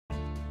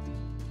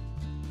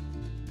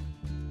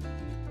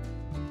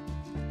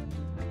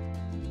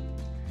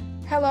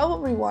Hello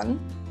everyone,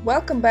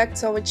 welcome back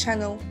to our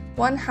channel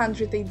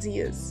 100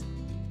 Ideas.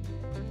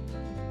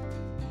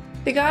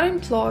 The garden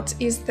plot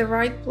is the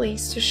right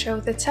place to show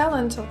the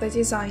talent of the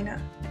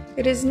designer.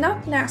 It is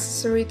not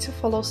necessary to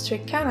follow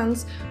strict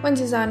canons when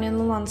designing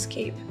a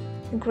landscape.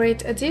 A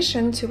great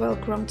addition to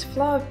well-groomed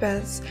flower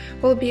beds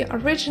will be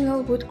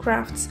original wood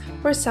crafts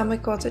for summer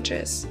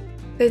cottages.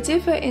 They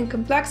differ in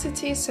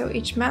complexity, so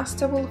each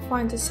master will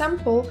find a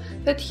sample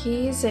that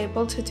he is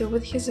able to do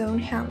with his own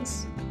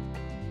hands.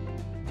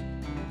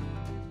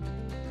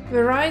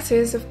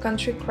 Varieties of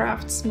country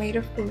crafts made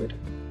of wood.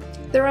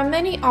 There are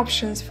many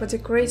options for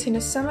decorating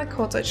a summer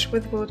cottage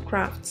with wood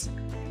crafts.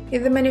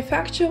 In the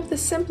manufacture of the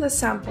simpler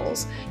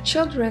samples,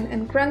 children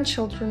and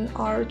grandchildren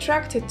are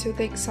attracted to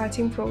the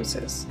exciting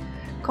process.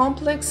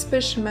 Complex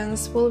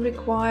specimens will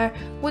require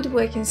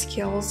woodworking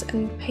skills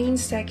and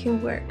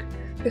painstaking work.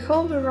 The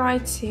whole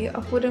variety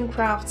of wooden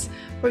crafts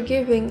for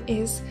giving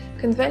is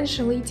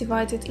conventionally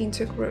divided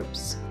into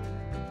groups.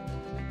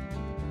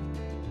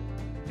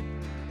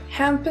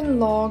 Hempen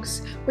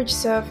logs, which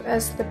serve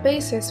as the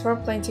basis for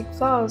planting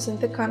flowers in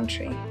the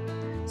country.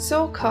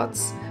 Saw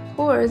cuts,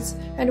 boards,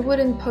 and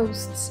wooden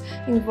posts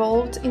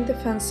involved in the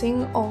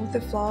fencing of the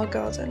flower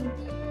garden.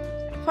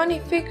 Funny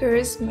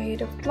figures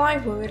made of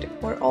plywood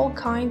or all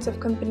kinds of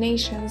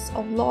combinations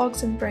of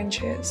logs and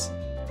branches.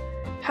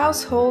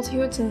 Household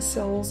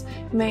utensils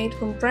made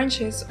from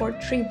branches or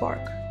tree bark.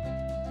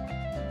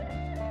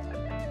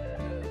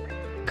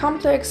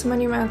 Complex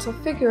monumental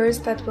figures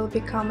that will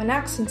become an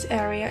accent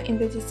area in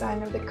the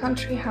design of the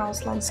country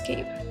house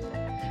landscape.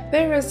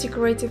 Various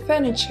decorative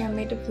furniture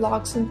made of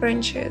logs and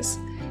branches.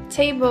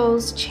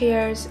 Tables,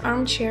 chairs,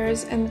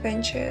 armchairs, and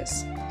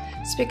benches.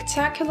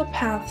 Spectacular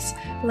paths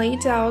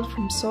laid out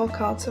from saw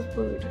cuts of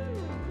wood.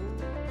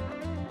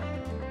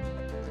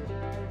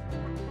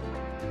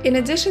 In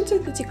addition to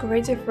the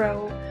decorative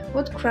role,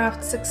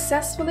 woodcrafts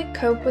successfully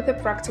cope with the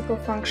practical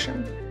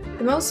function.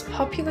 The most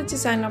popular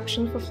design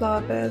option for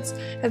flower beds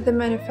is the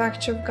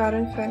manufacture of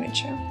garden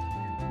furniture.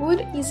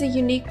 Wood is a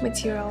unique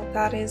material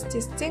that is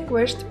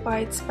distinguished by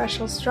its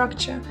special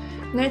structure,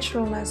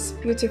 naturalness,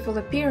 beautiful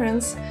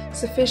appearance,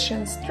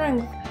 sufficient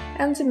strength,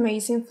 and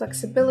amazing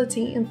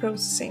flexibility in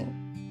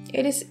processing.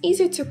 It is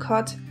easy to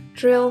cut,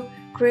 drill,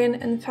 green,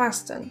 and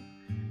fasten.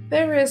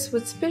 Various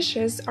wood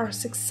species are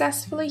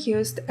successfully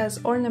used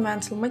as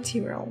ornamental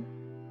material.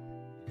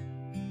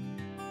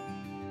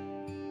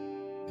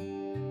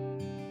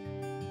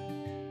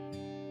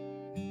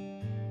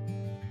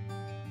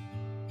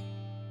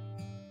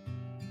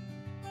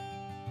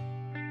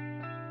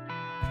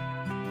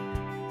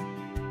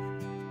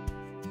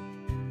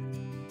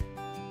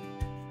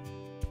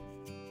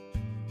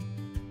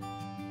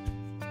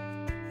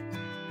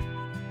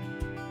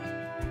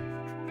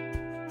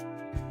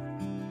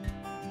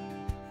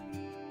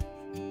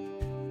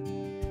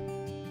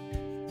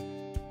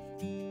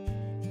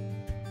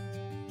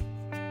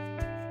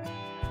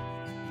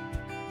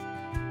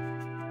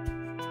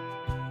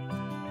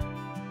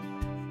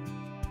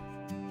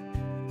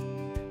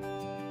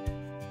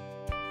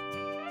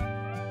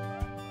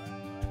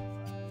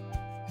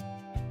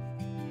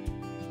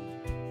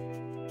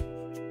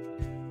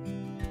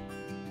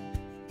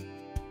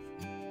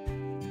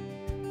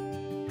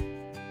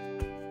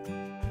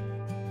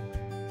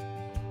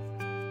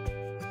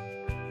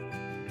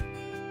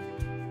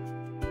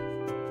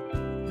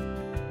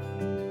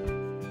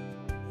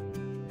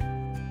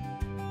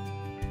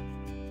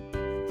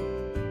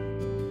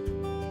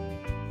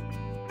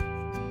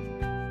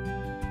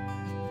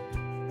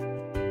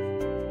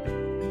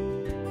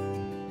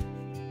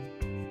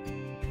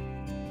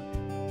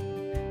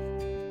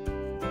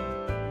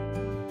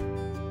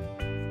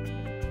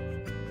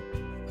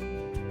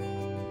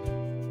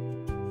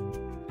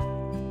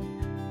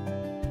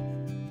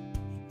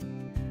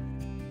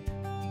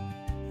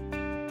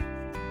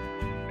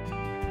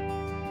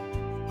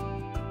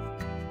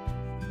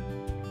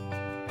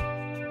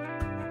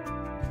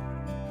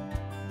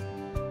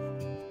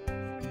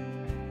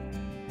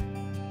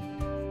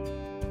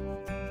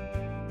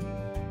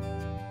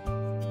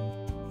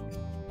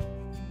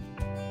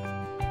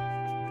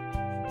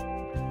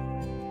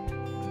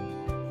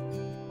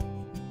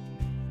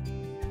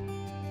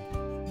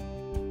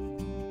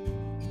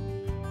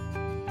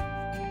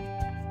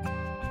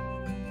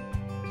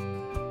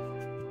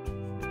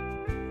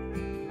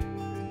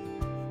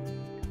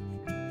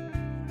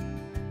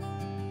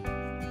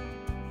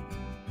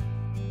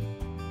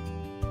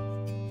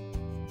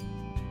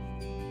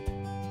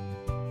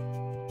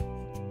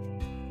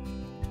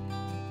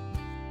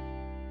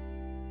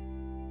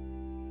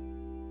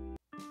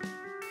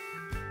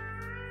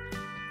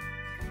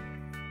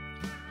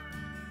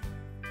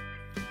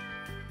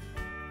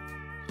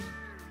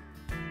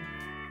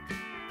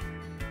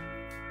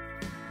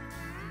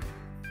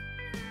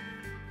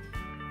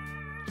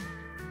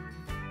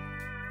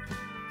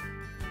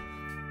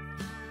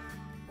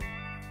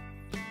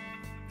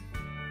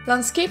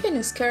 Landscaping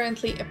is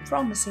currently a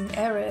promising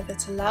area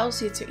that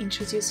allows you to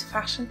introduce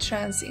fashion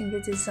trends in the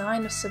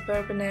design of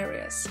suburban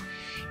areas.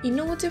 In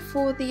order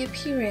for the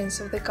appearance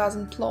of the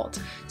garden plot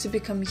to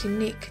become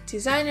unique,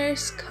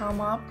 designers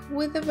come up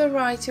with a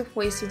variety of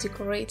ways to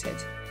decorate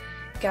it.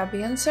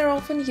 Gabions are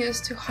often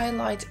used to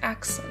highlight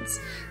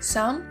accents.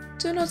 Some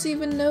do not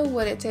even know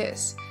what it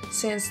is,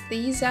 since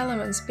these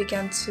elements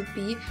began to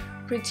be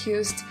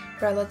produced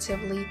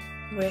relatively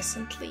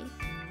recently.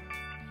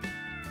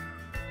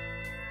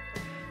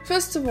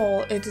 First of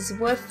all, it is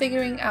worth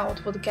figuring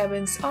out what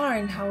gabions are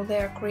and how they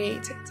are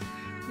created.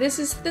 This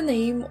is the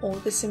name or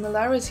the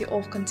similarity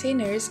of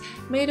containers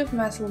made of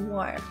metal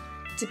wire.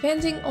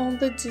 Depending on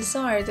the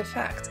desired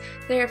effect,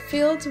 they are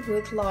filled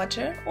with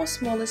larger or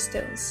smaller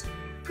stones.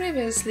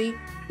 Previously,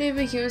 they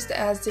were used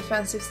as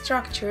defensive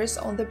structures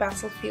on the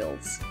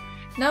battlefields.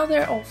 Now they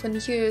are often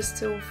used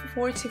to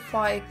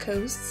fortify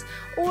coasts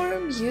or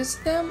use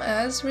them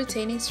as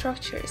retaining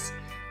structures.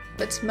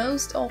 But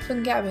most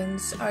often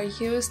gabions are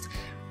used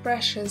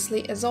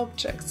preciously as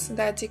objects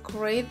that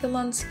decorate the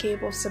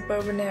landscape of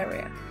suburban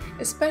area.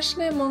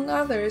 Especially among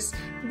others,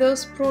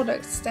 those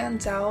products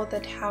stand out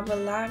that have a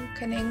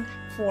laconic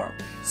form,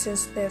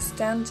 since they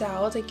stand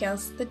out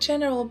against the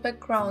general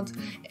background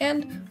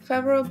and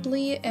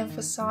favorably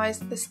emphasize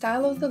the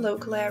style of the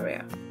local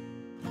area.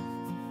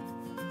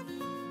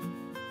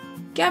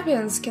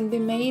 Gabions can be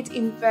made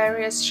in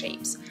various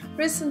shapes.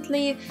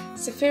 Recently,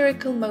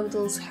 spherical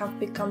models have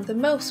become the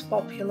most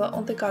popular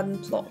on the garden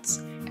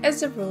plots.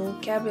 As a rule,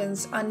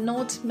 gabions are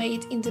not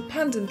made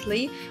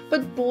independently,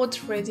 but bought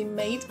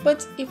ready-made,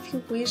 but if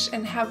you wish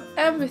and have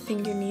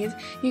everything you need,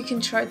 you can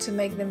try to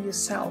make them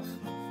yourself.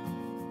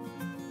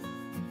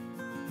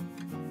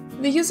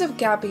 The use of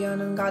gabion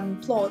on garden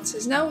plots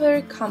is now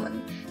very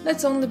common,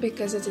 not only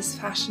because it is a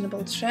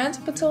fashionable trend,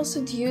 but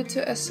also due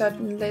to a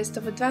certain list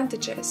of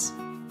advantages.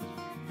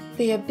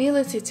 The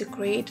ability to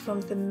create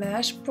from the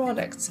mesh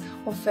products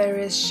of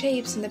various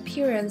shapes and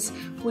appearance,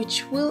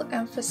 which will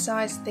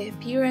emphasize the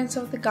appearance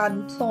of the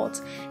garden plot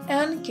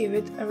and give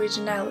it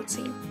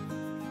originality.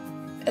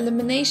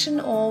 Elimination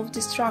of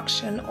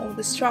destruction of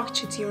the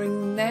structure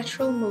during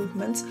natural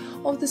movements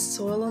of the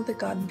soil on the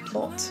garden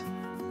plot.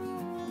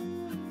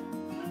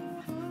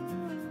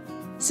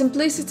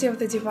 Simplicity of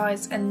the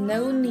device and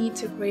no need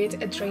to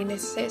create a drainage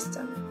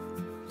system.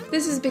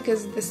 This is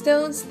because the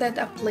stones that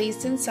are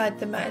placed inside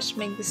the mesh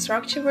make the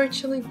structure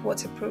virtually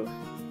waterproof.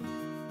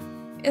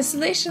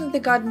 Installation of the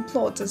garden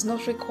plot does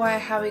not require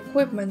heavy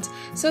equipment,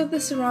 so the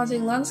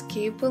surrounding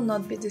landscape will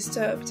not be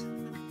disturbed.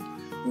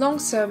 Long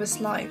service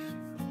life.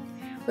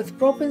 With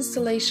proper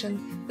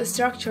installation, the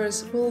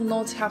structures will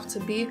not have to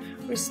be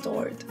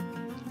restored.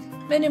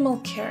 Minimal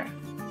care.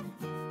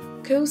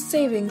 Cost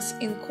savings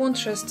in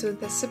contrast to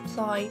the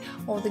supply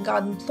of the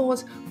garden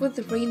plot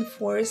with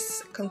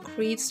reinforced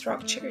concrete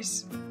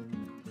structures.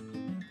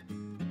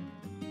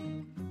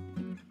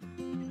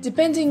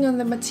 Depending on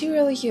the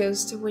material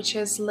used, which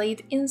is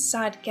laid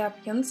inside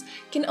gabions,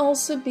 can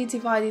also be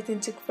divided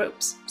into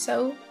groups.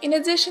 So, in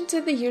addition to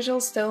the usual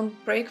stone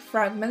brick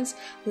fragments,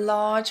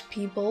 large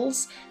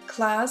pebbles,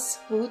 glass,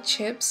 wood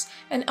chips,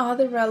 and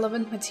other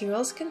relevant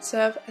materials can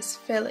serve as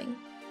filling.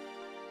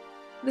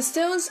 The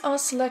stones are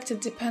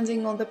selected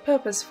depending on the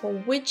purpose for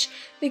which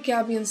the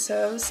gabion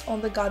serves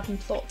on the garden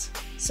plot.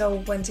 So,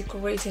 when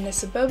decorating a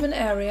suburban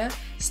area,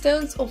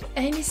 stones of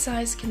any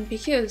size can be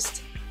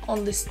used.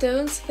 Only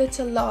stones that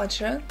are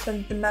larger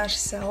than the mesh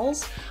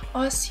cells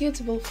are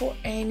suitable for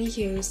any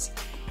use.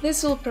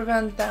 This will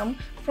prevent them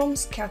from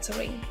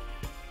scattering.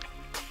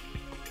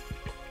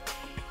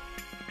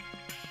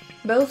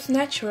 Both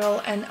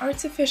natural and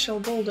artificial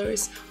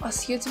boulders are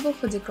suitable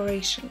for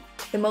decoration.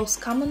 The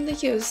most commonly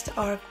used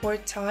are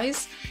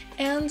quartz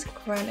and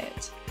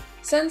granite.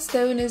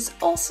 Sandstone is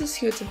also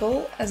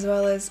suitable, as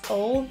well as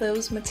all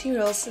those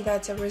materials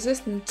that are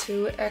resistant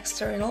to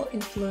external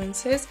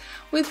influences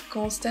with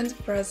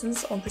constant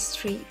presence on the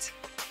street.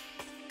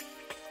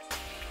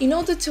 In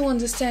order to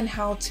understand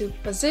how to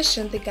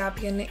position the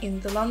gabion in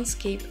the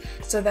landscape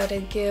so that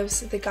it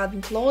gives the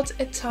garden plot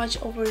a touch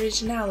of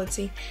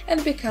originality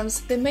and becomes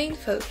the main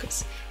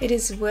focus, it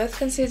is worth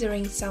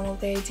considering some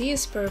of the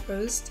ideas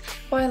proposed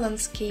by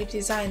landscape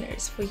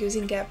designers for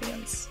using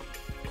gabions.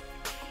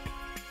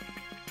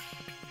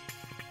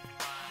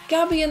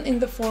 Gabion in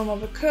the form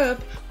of a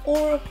curb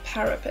or a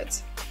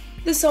parapet.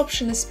 This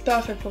option is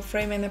perfect for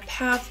framing a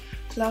path,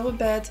 flower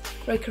bed,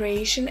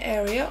 recreation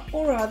area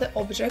or other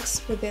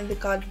objects within the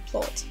garden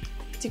plot.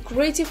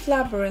 Decorative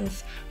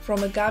labyrinth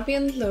from a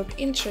gabion look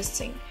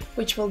interesting,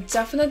 which will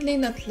definitely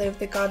not leave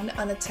the garden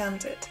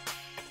unattended.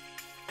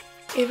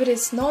 If it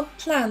is not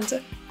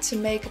planned to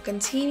make a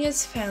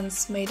continuous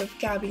fence made of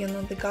gabion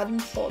on the garden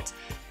plot,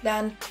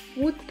 then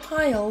wood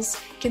piles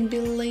can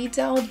be laid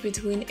out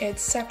between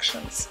its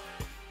sections,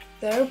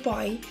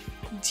 thereby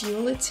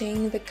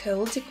duetting the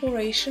cold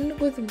decoration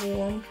with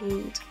warm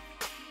wood.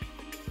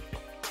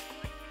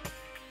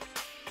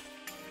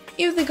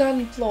 If the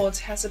garden plot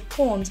has a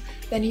pond,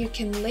 then you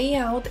can lay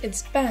out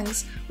its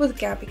banks with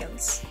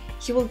gabions.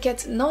 you will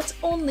get not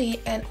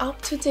only an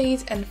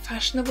up-to-date and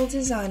fashionable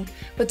design,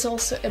 but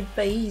also a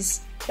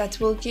base that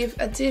will give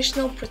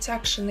additional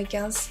protection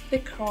against the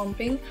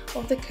crumbling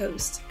of the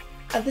coast.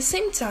 At the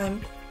same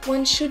time,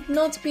 one should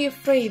not be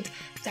afraid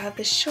that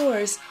the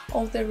shores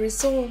of the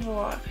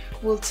reservoir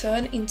will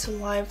turn into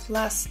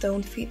lifeless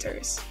stone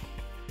feeders.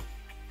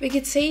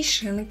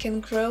 Vegetation can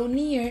grow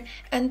near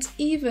and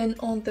even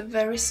on the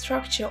very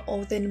structure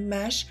of the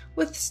mesh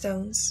with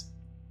stones.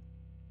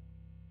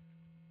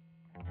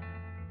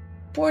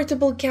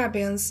 Portable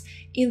gabions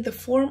in the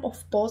form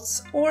of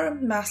pots or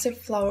massive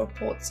flower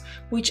pots,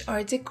 which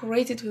are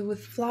decorated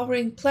with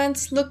flowering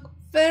plants, look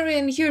very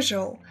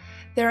unusual.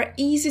 They are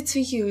easy to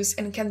use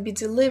and can be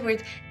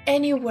delivered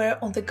anywhere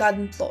on the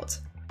garden plot.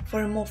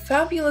 For a more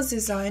fabulous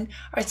design,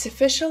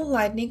 artificial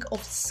lighting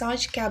of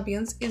such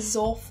gabions is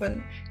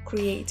often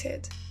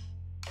created.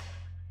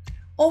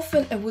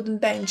 Often a wooden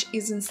bench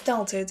is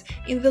installed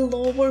in the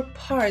lower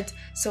part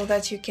so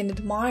that you can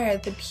admire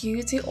the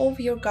beauty of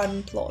your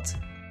garden plot.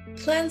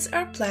 Plants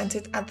are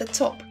planted at the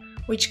top,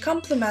 which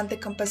complement the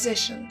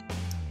composition.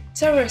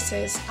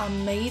 Terraces are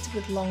made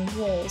with long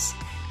walls,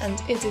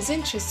 and it is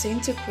interesting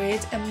to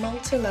create a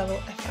multi-level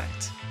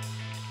effect.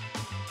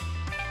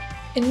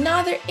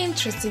 Another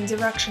interesting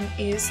direction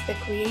is the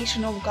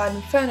creation of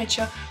garden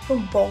furniture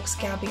from box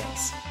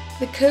gabions.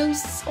 The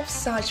costs of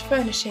such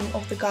furnishing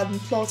of the garden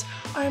plot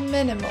are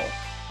minimal,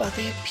 but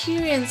the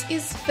appearance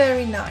is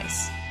very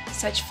nice.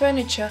 Such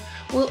furniture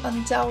will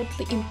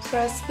undoubtedly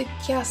impress the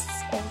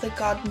guests of the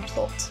garden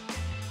plot.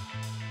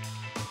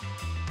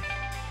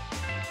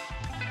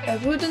 A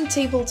wooden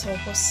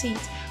tabletop or seat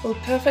will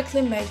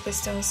perfectly make the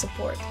stone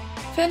support.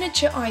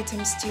 Furniture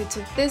items due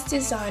to this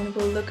design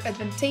will look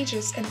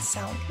advantageous and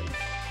soundly.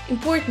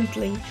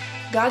 Importantly,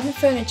 garden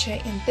furniture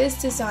in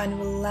this design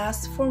will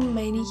last for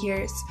many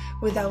years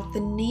without the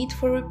need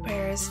for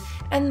repairs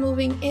and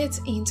moving it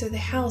into the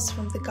house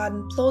from the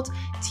garden plot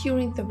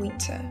during the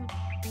winter.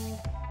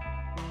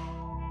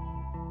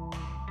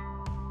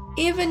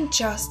 Even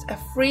just a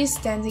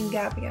freestanding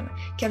gabion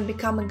can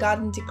become a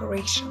garden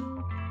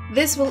decoration.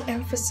 This will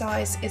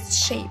emphasize its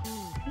shape.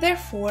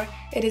 Therefore,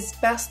 it is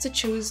best to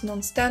choose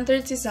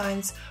non-standard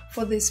designs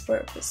for this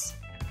purpose.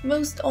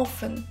 Most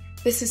often,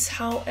 this is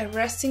how a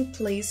resting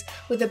place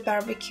with a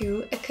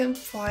barbecue, a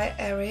campfire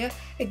area,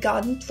 a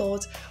garden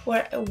plot,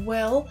 where a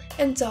well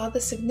and other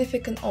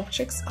significant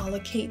objects are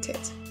located.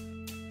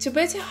 To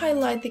better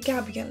highlight the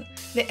gabion,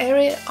 the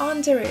area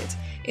under it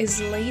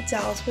is laid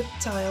out with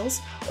tiles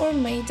or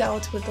made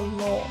out with a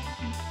lawn.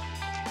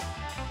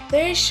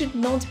 There should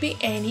not be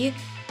any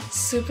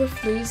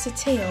superfluous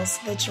details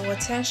that draw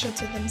attention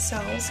to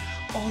themselves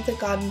on the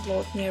garden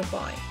plot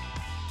nearby.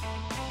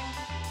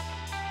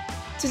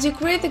 To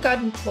decorate the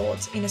garden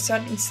plot in a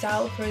certain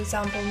style, for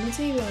example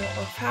medieval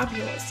or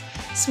fabulous,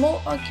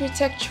 small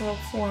architectural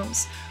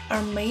forms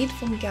are made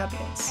from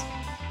gabions.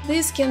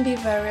 These can be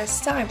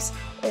various types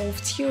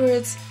of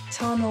turrets,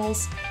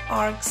 tunnels,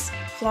 arcs,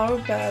 flower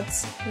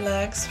beds,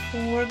 legs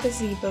for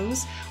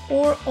gazebos,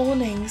 or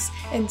awnings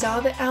and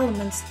other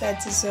elements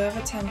that deserve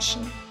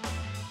attention.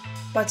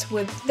 But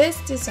with this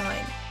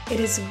design, it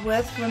is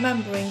worth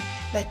remembering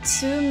that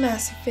two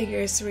massive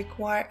figures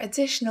require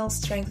additional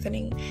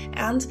strengthening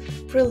and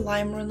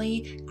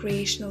preliminary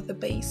creation of the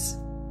base.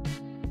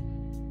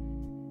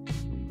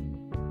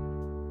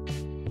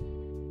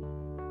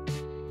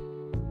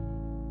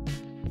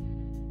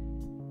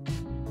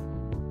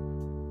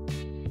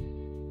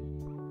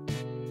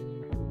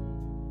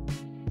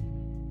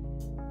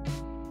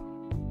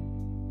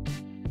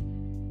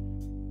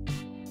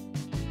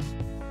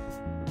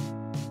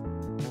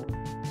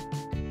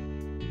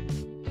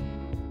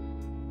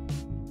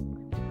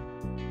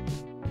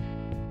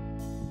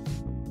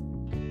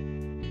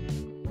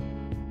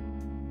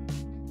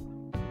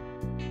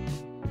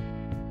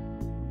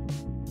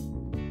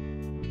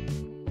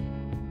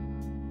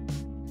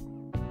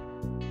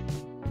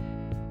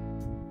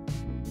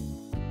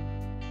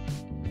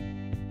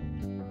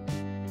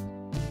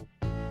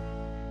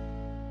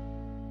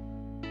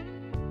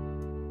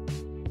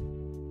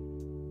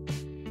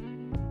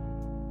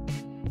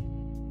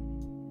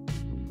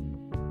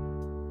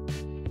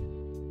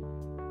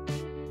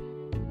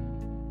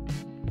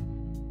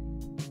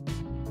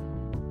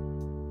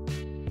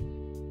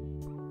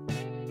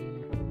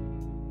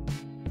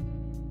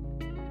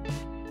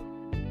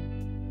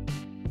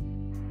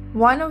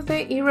 One of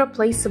the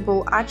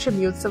irreplaceable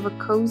attributes of a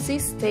cozy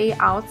stay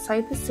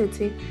outside the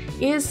city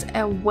is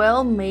a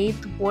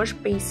well-made wash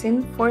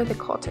basin for the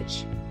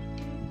cottage.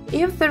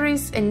 If there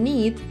is a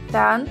need,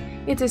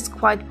 then it is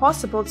quite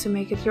possible to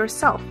make it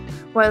yourself,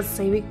 while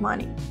saving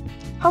money.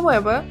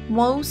 However,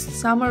 most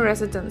summer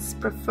residents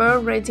prefer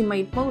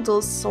ready-made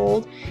models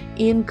sold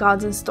in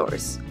garden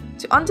stores.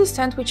 To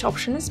understand which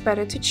option is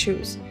better to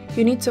choose,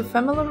 you need to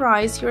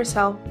familiarize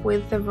yourself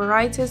with the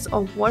varieties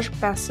of wash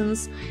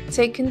basins,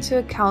 take into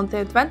account the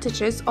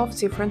advantages of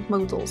different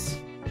models.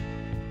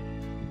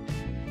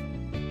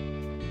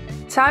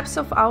 Types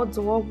of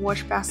outdoor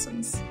wash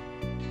basins.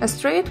 A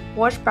straight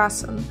wash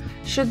basin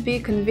should be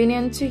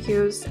convenient to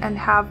use and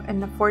have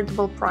an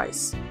affordable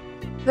price.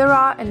 There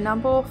are a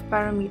number of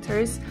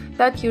parameters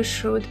that you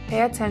should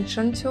pay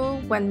attention to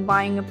when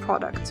buying a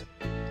product.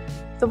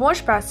 The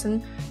wash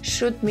basin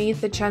should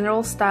meet the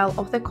general style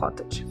of the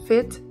cottage,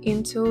 fit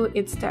into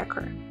its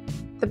decor.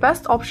 The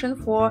best option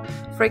for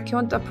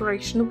frequent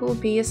operation will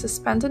be a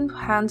suspended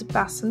hand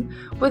basin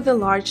with a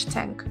large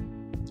tank.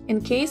 In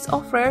case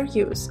of rare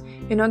use,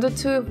 in order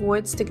to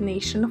avoid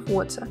stagnation of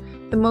water,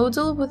 the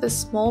model with a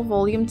small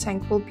volume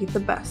tank will be the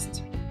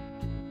best.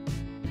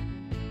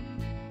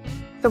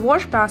 The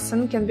wash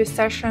basin can be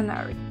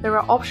stationary. There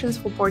are options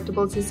for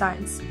portable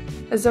designs.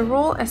 As a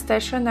rule, a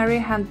stationary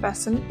hand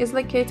basin is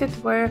located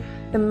where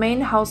the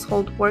main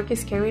household work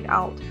is carried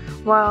out,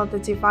 while the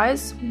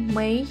device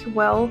may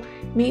well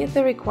meet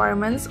the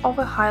requirements of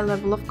a high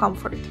level of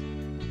comfort.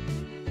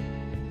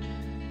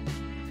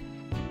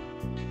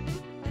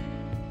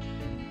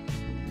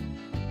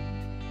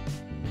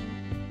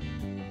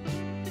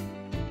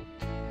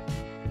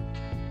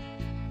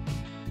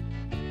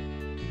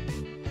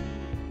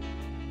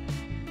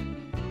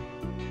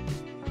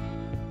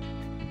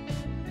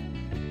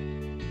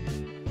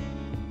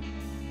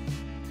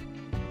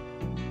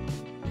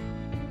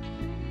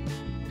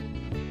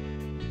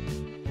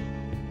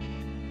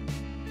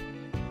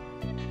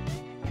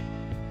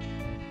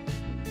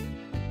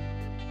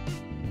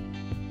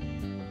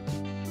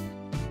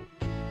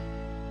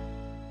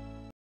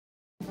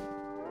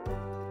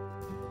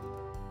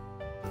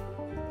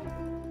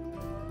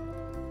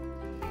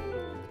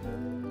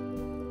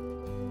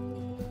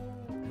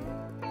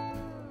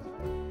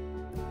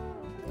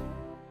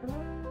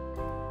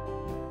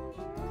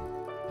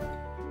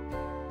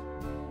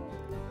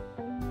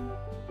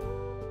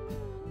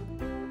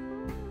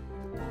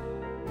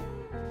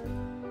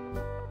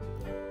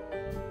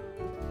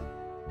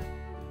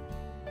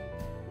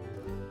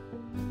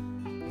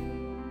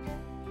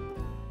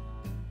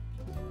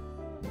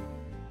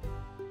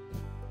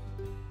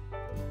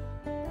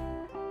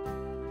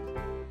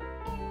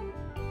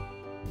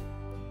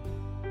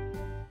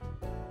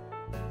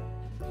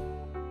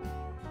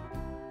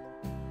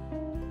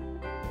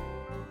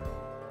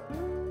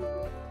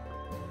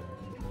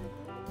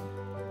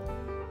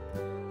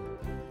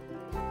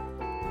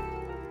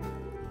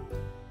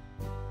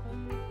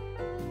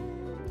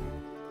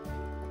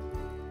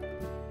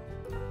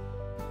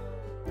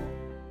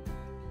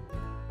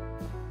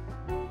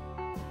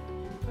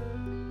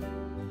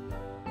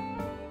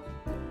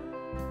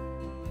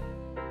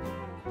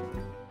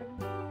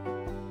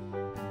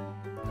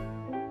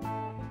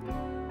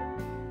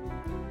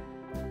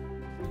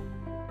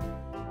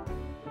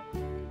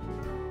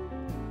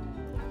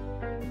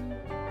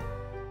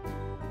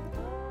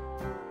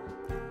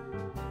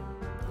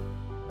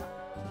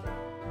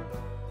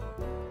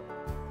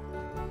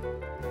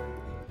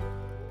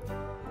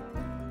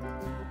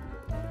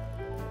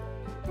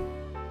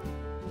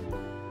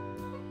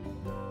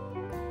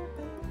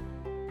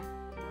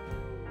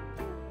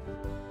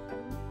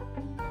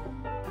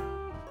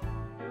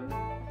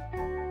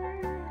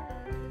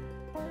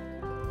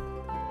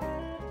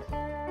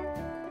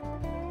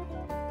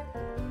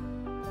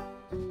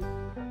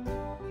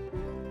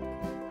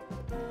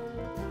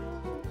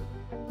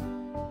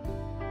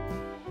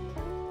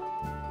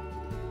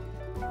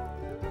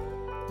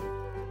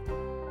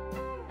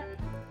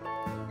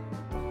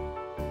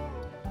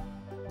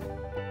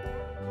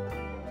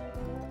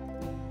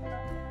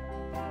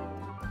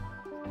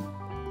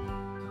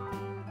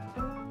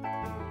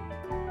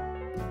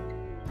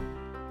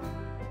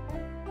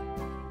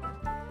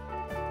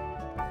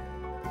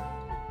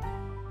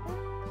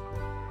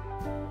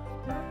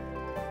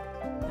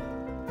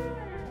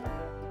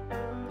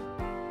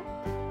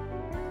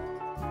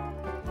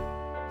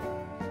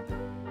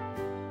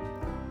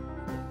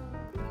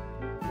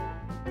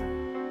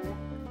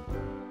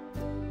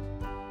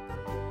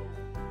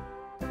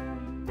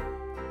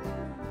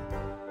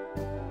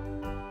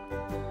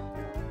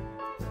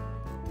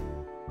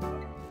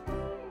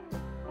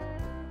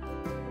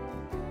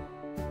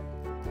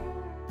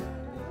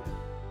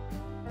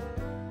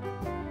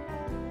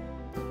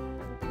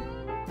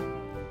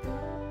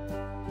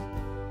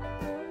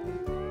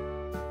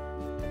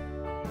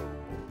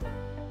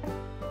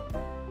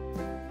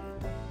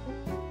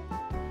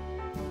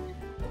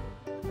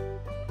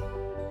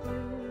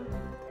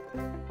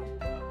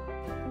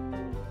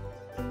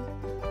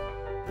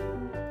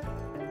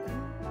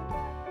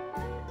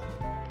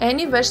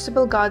 Any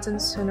vegetable garden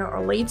sooner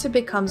or later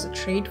becomes a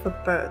treat for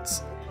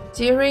birds.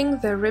 During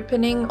the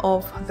ripening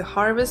of the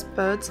harvest,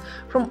 birds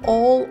from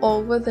all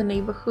over the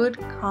neighborhood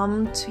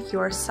come to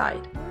your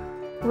side.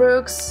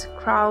 Rooks,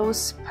 crows,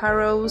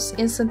 sparrows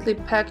instantly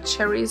peck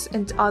cherries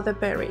and other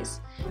berries.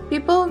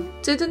 People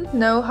didn't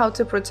know how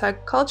to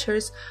protect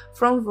cultures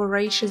from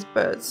voracious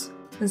birds,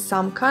 and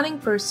some cunning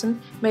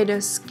person made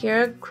a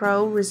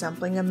scarecrow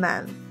resembling a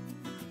man.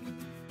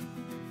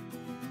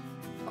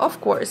 Of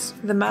course,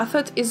 the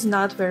method is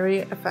not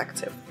very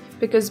effective,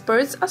 because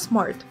birds are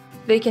smart.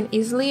 They can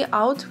easily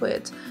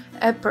outwit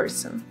a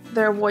person.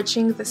 they're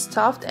watching the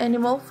stuffed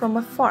animal from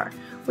afar,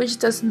 which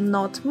does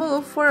not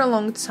move for a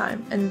long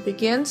time and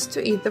begins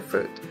to eat the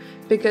fruit,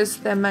 because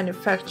the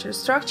manufactured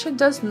structure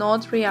does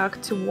not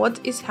react to what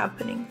is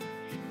happening.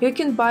 You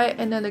can buy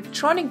an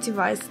electronic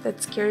device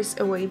that scares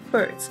away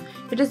birds.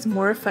 It is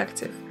more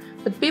effective.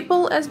 But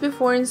people, as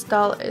before,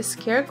 install a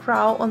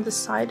scarecrow on the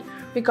side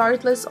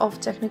regardless of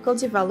technical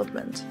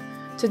development.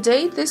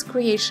 Today, this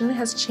creation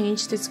has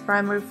changed its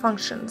primary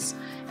functions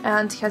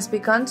and has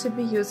begun to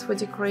be used for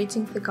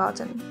decorating the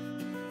garden.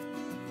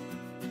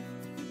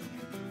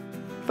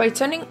 By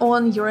turning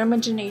on your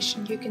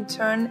imagination, you can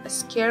turn a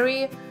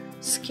scary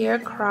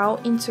scarecrow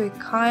into a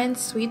kind,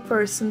 sweet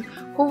person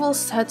who will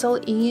settle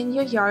in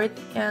your yard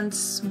and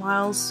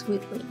smile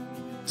sweetly.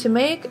 To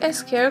make a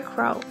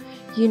scarecrow,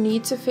 you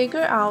need to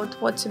figure out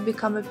what to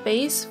become a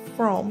base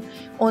from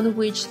on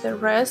which the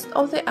rest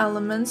of the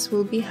elements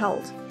will be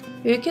held.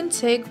 You can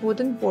take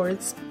wooden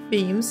boards,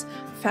 beams,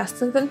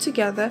 fasten them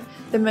together.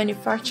 The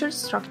manufactured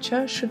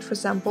structure should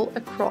resemble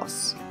a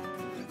cross.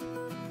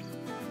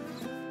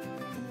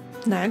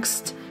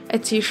 Next, a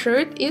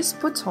t-shirt is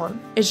put on,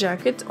 a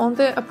jacket on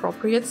the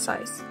appropriate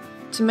size.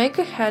 To make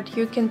a hat,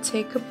 you can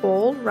take a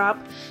ball,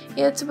 wrap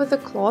it with a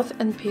cloth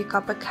and pick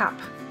up a cap.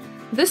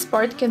 This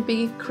part can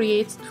be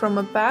created from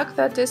a bag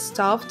that is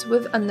stuffed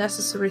with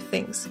unnecessary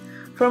things.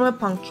 From a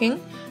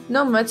pumpkin,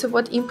 no matter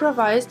what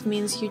improvised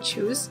means you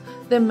choose,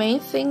 the main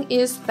thing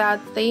is that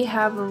they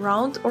have a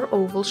round or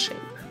oval shape.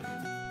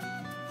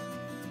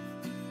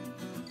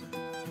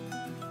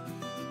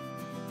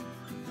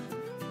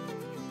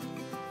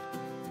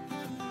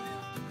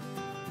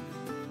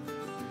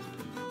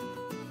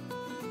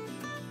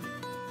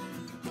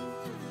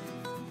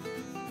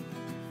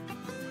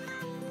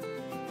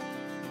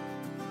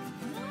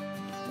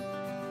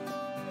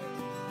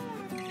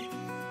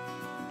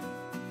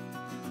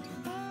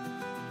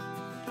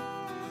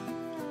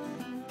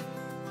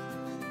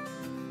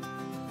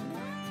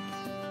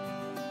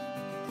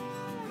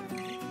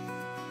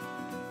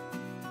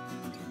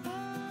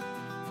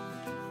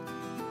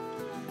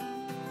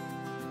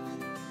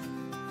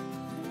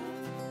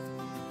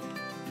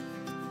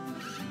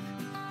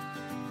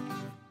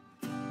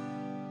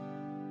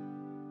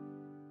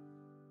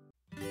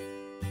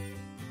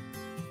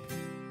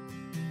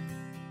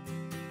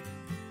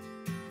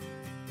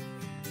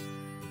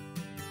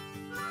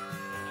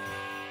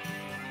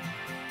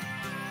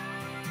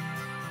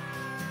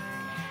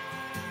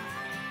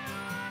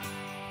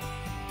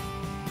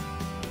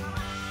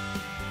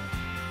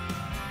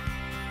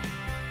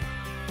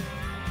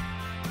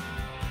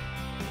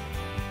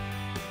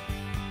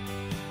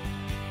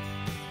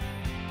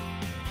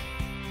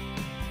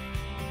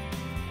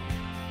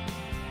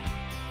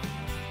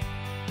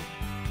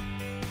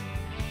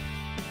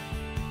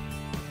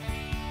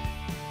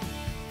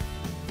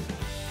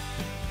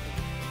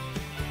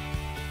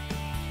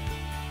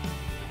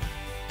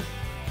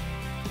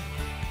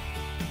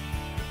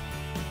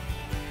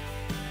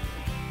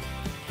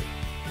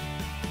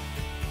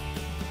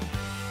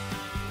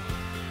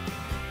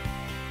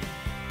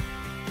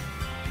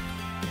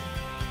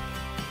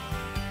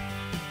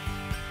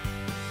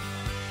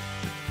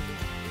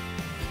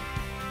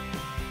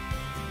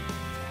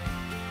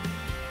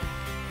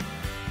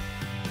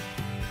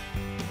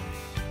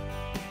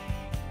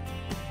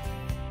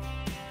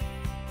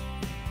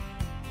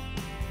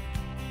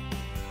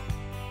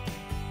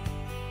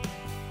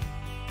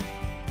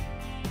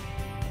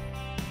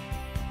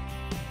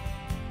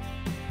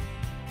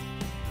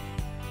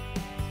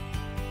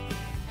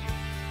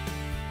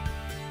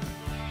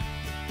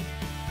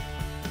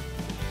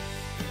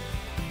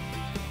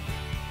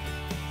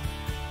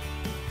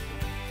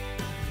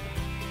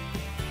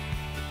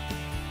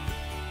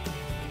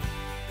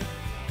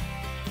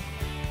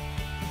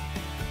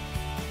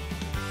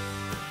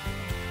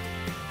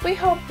 We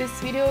hope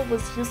this video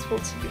was useful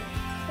to you.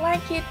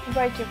 Like it,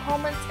 write your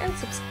comments and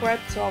subscribe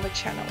to our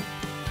channel.